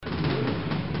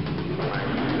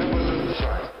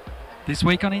This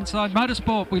week on Inside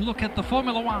Motorsport, we look at the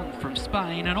Formula One from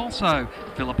Spain and also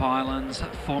Phillip Island's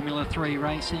Formula 3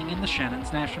 racing in the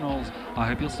Shannons Nationals. I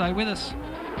hope you'll stay with us.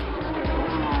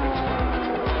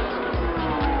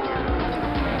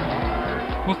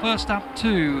 Well, first up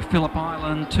to Phillip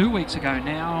Island 2 weeks ago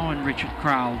now, and Richard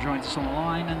Craill joins us on the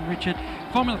line. And Richard,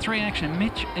 Formula 3 action,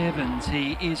 Mitch Evans,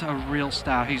 he is a real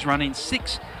star. He's run in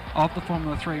 6 of the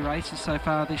Formula 3 races so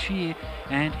far this year,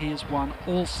 and he has won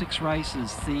all 6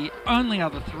 races. The only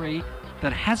other 3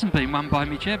 that hasn't been won by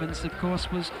Mitch Evans, of course,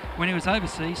 was when he was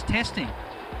overseas testing.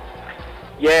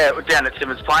 Yeah, down at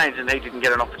Symmons Plains, and he didn't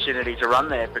get an opportunity to run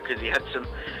there because he had some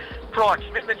prior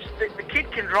commitments. The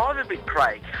kid can drive a bit,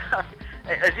 Craig,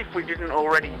 as if we didn't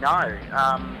already know.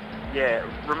 Yeah,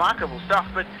 remarkable stuff.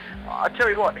 But I tell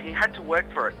you what, he had to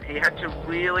work for it. He had to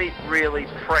really, really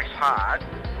press hard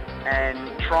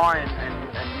and try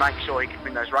and make sure he could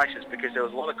win those races, because there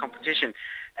was a lot of competition.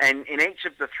 And in each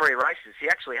of the 3 races, he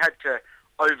actually had to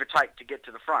overtake to get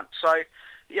to the front. So,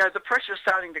 you know, the pressure is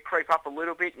starting to creep up a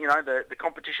little bit. You know, the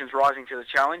competition's rising to the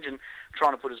challenge and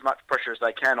trying to put as much pressure as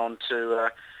they can onto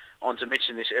Mitch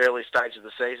in this early stage of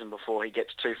the season before he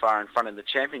gets too far in front in the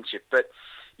championship. But,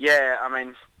 yeah, I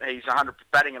mean, he's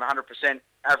batting at 100%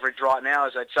 average right now,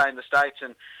 as they'd say in the States,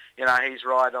 and you know, he's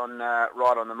right on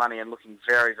the money and looking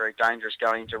very, very dangerous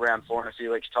going into round 4 in a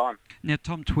few weeks' time. Now,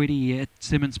 Tom Twitty at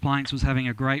Symmons Plains was having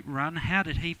a great run. How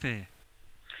did he fare?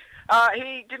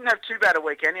 He didn't have too bad a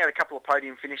weekend. He had a couple of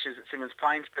podium finishes at Symmons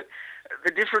Plains, but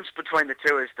the difference between the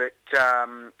two is that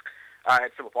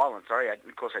at Phillip Island, sorry,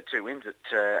 of course had 2 wins at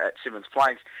Symmons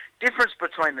Plains. Difference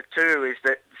between the two is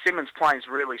that Symmons Plains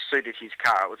really suited his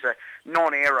car. It was a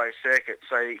non-aero circuit,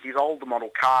 so his older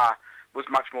model car was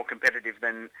much more competitive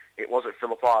than it was at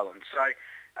Phillip Island. So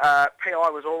PI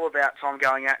was all about Tom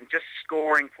going out and just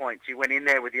scoring points. He went in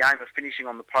there with the aim of finishing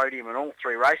on the podium in all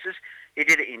 3 races. He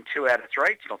did it in 2 out of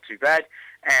 3. It's not too bad.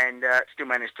 And still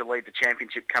managed to lead the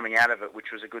championship coming out of it,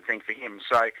 which was a good thing for him.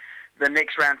 So the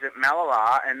next round's at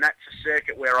Mallala, and that's a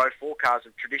circuit where 04 cars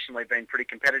have traditionally been pretty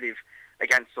competitive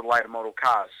against the later model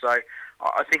cars. So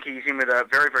I think he's in with a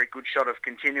very, very good shot of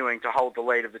continuing to hold the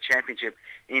lead of the championship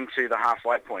into the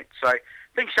halfway point. So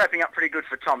things shaping up pretty good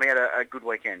for Tom. He had a good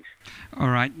weekend. All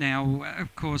right. Now,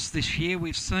 of course, this year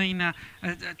we've seen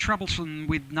troublesome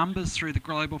with numbers through the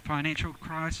global financial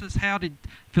crisis. How did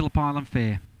Phillip Island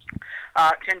fare?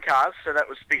 10 cars, so that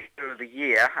was big of the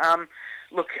year.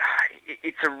 Look,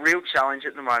 it's a real challenge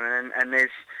at the moment, and there's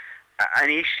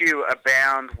an issue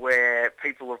abound where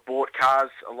people have bought cars.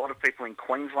 A lot of people in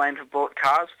Queensland have bought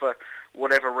cars for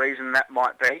whatever reason that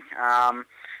might be.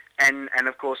 And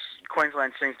of course,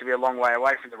 Queensland seems to be a long way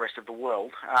away from the rest of the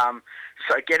world.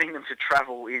 So getting them to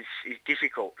travel is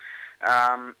difficult.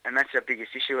 And that's our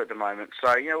biggest issue at the moment.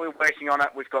 So, you know, we're working on it.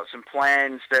 We've got some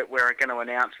plans that we're going to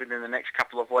announce within the next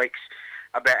couple of weeks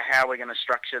about how we're going to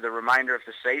structure the remainder of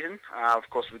the season. Of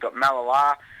course, we've got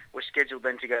Mallala. We're scheduled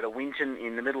then to go to Winton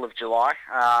in the middle of July.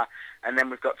 And then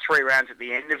we've got 3 rounds at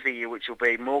the end of the year, which will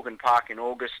be Morgan Park in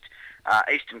August,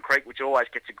 Eastern Creek, which always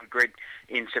gets a good grid,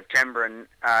 in September, and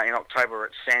in October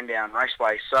at Sandown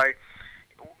Raceway. So,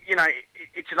 you know,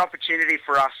 it's an opportunity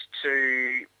for us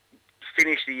to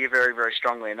finish the year very, very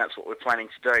strongly, and that's what we're planning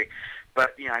to do.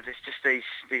 But, you know, there's just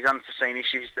these unforeseen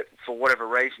issues that, for whatever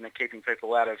reason, are keeping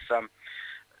people out of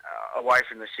away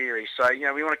from the series. So, you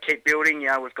know, we want to keep building. You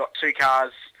know, we've got 2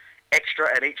 cars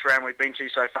extra at each round we've been to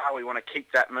so far. We want to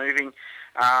keep that moving.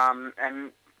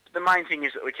 And the main thing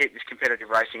is that we keep this competitive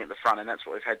racing at the front, and that's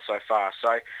what we've had so far.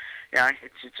 So, you know,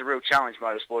 it's a real challenge,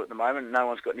 motorsport, at the moment. No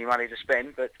one's got any money to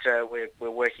spend, but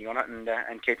we're working on it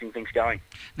and keeping things going.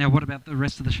 Now, what about the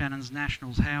rest of the Shannons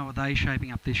Nationals? How are they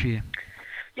shaping up this year?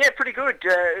 Yeah, pretty good.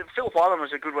 Phillip Island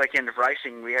was a good weekend of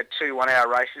racing. We had 2 one-hour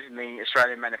races in the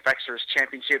Australian Manufacturers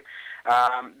Championship.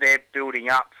 They're building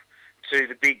up to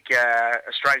the big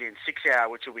Australian 6-hour,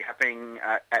 which will be happening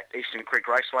at Eastern Creek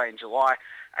Raceway in July.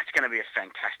 It's going to be a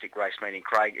fantastic race meeting,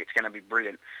 Craig. It's going to be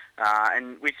brilliant.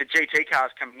 And with the GT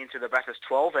cars coming into the Bathurst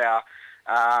 12-hour,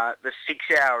 the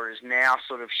 6-hour is now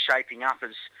sort of shaping up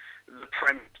as the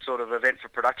premier sort of event for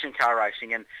production car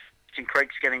racing. And Eastern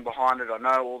Creek's getting behind it. I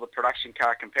know all the production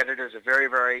car competitors are very,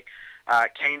 very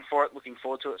keen for it, looking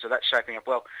forward to it, so that's shaping up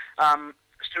well.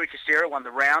 Stewie Casera won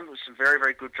the round with some very,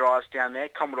 very good drives down there.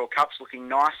 Commodore Cup's looking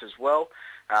nice as well.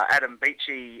 Adam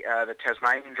Beachy, the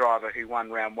Tasmanian driver who won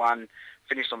round 1,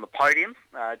 finished on the podium,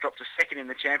 dropped to 2nd in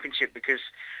the championship because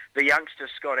the youngster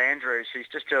Scott Andrews, who's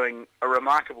just doing a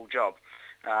remarkable job,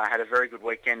 had a very good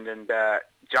weekend and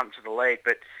jumped to the lead.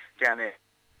 But down there,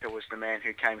 was the man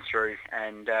who came through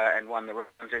and won the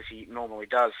runs as he normally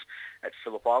does at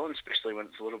Phillip Island, especially when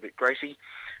it's a little bit greasy.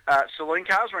 Saloon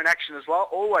cars were in action as well.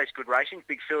 Always good racing,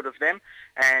 big field of them.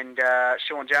 And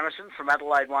Sean Jamieson from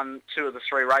Adelaide won 2 of the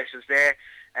 3 races there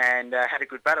and had a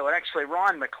good battle. And actually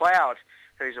Ryan McLeod,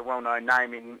 who's a well-known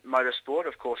name in motorsport,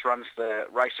 of course runs the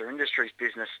Racer Industries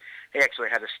business. He actually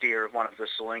had a steer of one of the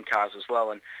saloon cars as well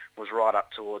and was right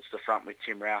up towards the front with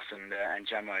Tim Rouse and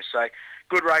Jamo. So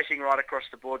good racing right across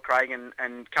the board, Craig,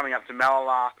 and coming up to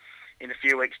Mallala in a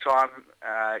few weeks' time,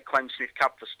 Clem Smith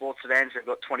Cup for sports sedans. They've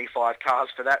got 25 cars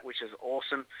for that, which is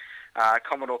awesome.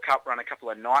 Commodore Cup run a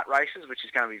couple of night races, which is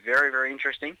going to be very, very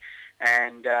interesting.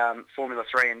 And Formula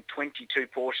 3 and 22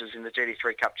 Porsches in the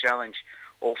GT3 Cup Challenge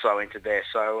also entered there,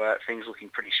 so things looking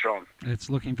pretty strong. It's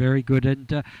looking very good,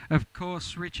 and of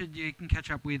course, Richard, you can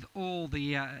catch up with all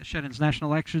the Shannon's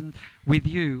National action with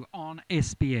you on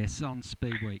SBS on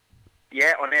Speed Week.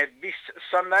 Yeah, on air this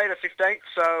Sunday, the 15th,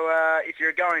 so if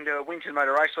you're going to Winton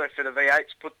Motor Raceway for the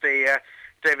V8s, put the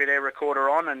DVD recorder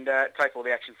on and take all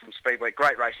the action from Speedweek.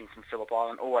 Great racing from Phillip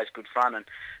Island, always good fun, and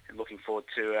looking forward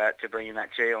to bringing that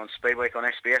to you on Speedweek on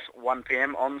SBS, 1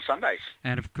 p.m. on Sundays.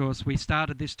 And of course, we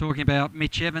started this talking about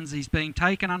Mitch Evans. He's being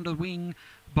taken under wing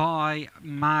by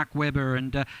Mark Webber,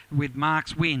 and with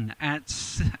Mark's win at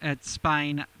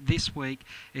Spain this week,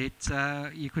 you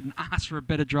couldn't ask for a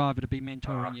better driver to be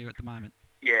mentoring you at the moment.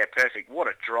 Yeah, perfect. What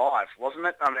a drive, wasn't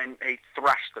it? I mean, he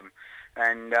thrashed them.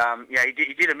 And,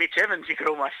 he did a Mitch Evans, you could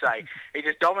almost say. He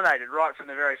just dominated right from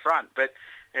the very front. But,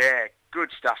 yeah,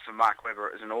 good stuff for Mark Webber.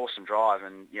 It was an awesome drive.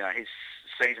 And, his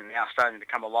season now starting to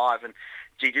come alive. And,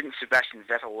 didn't Sebastian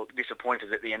Vettel look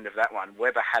disappointed at the end of that one?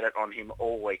 Webber had it on him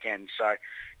all weekend. So,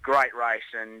 great race.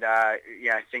 And,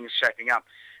 things shaping up.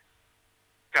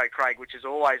 Okay, Craig, which is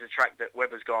always a track that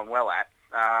Webber's gone well at.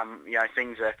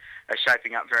 Things are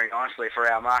shaping up very nicely for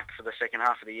our Mark for the second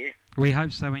half of the year. We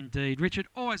hope so indeed. Richard,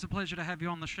 always a pleasure to have you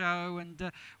on the show,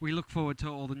 and we look forward to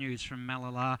all the news from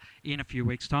Mallala in a few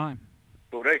weeks' time.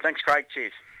 Will do. Thanks, Craig.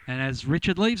 Cheers. And as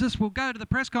Richard leaves us, we'll go to the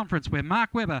press conference where Mark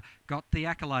Webber got the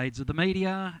accolades of the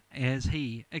media as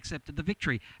he accepted the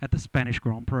victory at the Spanish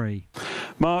Grand Prix.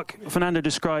 Mark, Fernando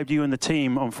described you and the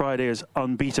team on Friday as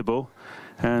unbeatable,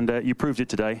 and you proved it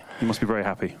today. You must be very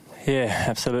happy. Yeah,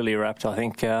 absolutely wrapped. I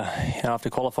think after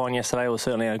qualifying yesterday, it was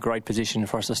certainly a great position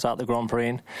for us to start the Grand Prix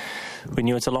in. We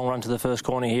knew it's a long run to the first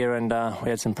corner here, and we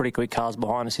had some pretty quick cars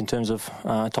behind us in terms of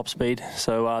top speed.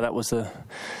 So that was the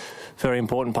very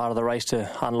important part of the race to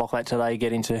unlock that today,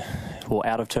 get into or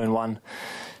out of turn 1,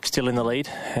 still in the lead.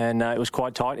 And it was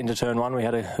quite tight into turn 1. We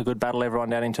had a good battle,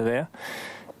 everyone down into there.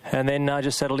 And then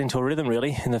just settled into a rhythm,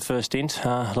 really, in the first stint,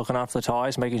 looking after the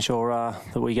tyres, making sure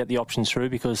that we get the options through,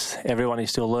 because everyone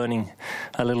is still learning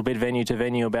a little bit venue to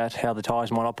venue about how the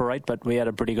tyres might operate, but we had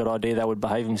a pretty good idea they would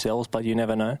behave themselves, but you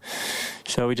never know.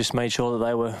 So we just made sure that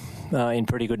they were in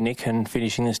pretty good nick and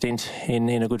finishing the stint in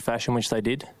a good fashion, which they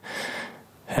did.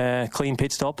 Clean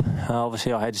pit stop.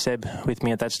 Obviously, I had Seb with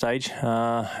me at that stage,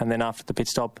 and then after the pit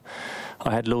stop,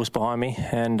 I had Lewis behind me,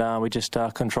 and we just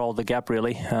controlled the gap,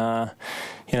 really.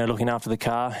 Looking after the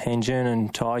car, engine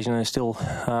and tyres. Still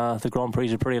the Grand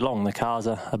Prix are pretty long. The cars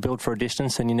are built for a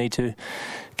distance, and you need to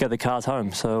get the cars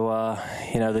home. So,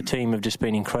 the team have just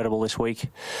been incredible this week,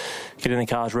 getting the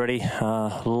cars ready.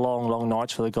 Long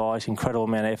nights for the guys. Incredible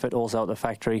amount of effort. Also at the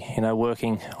factory,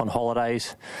 working on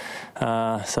holidays.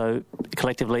 So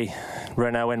collectively,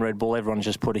 Renault and Red Bull, everyone's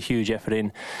just put a huge effort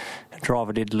in. The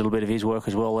driver did a little bit of his work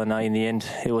as well, and in the end,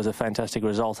 it was a fantastic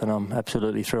result, and I'm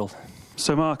absolutely thrilled.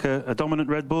 So, Mark, a dominant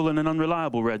Red Bull and an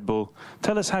unreliable Red Bull.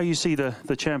 Tell us how you see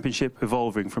the championship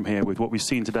evolving from here with what we've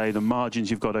seen today, the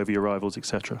margins you've got over your rivals,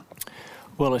 etc.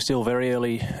 Well, it's still very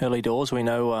early doors. We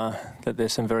know that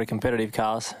there's some very competitive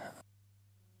cars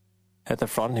at the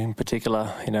front, in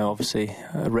particular, obviously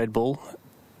Red Bull,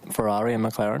 Ferrari and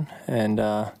McLaren,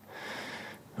 and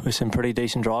with some pretty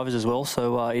decent drivers as well.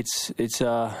 So it's there's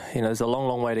a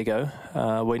long way to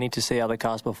go. We need to see how the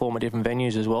cars perform at different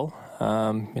venues as well.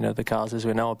 The cars, as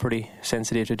we know, are pretty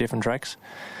sensitive to different tracks.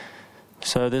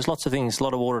 So there's lots of things, a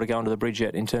lot of water to go under the bridge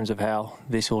yet in terms of how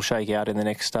this will shake out in the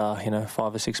next 5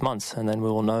 or 6 months, and then we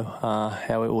will know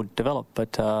how it will develop.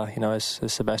 But as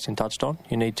Sebastian touched on,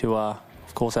 you need to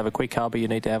of course have a quick car, but you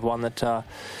need to have one that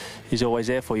is always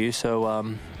there for you.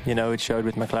 So it showed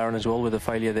with McLaren as well, with the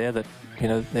failure there, that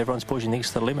everyone's pushing things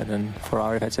to the limit, and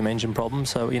Ferrari had some engine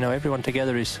problems. So everyone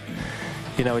together is,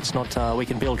 it's not we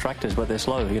can build tractors, but they're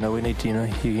slow. We need to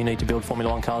you need to build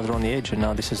Formula 1 cars that are on the edge,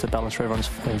 and this is the balance for everyone's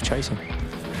chasing.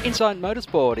 Inside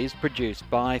Motorsport is produced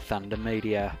by Thunder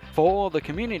Media for the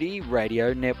Community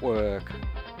Radio Network.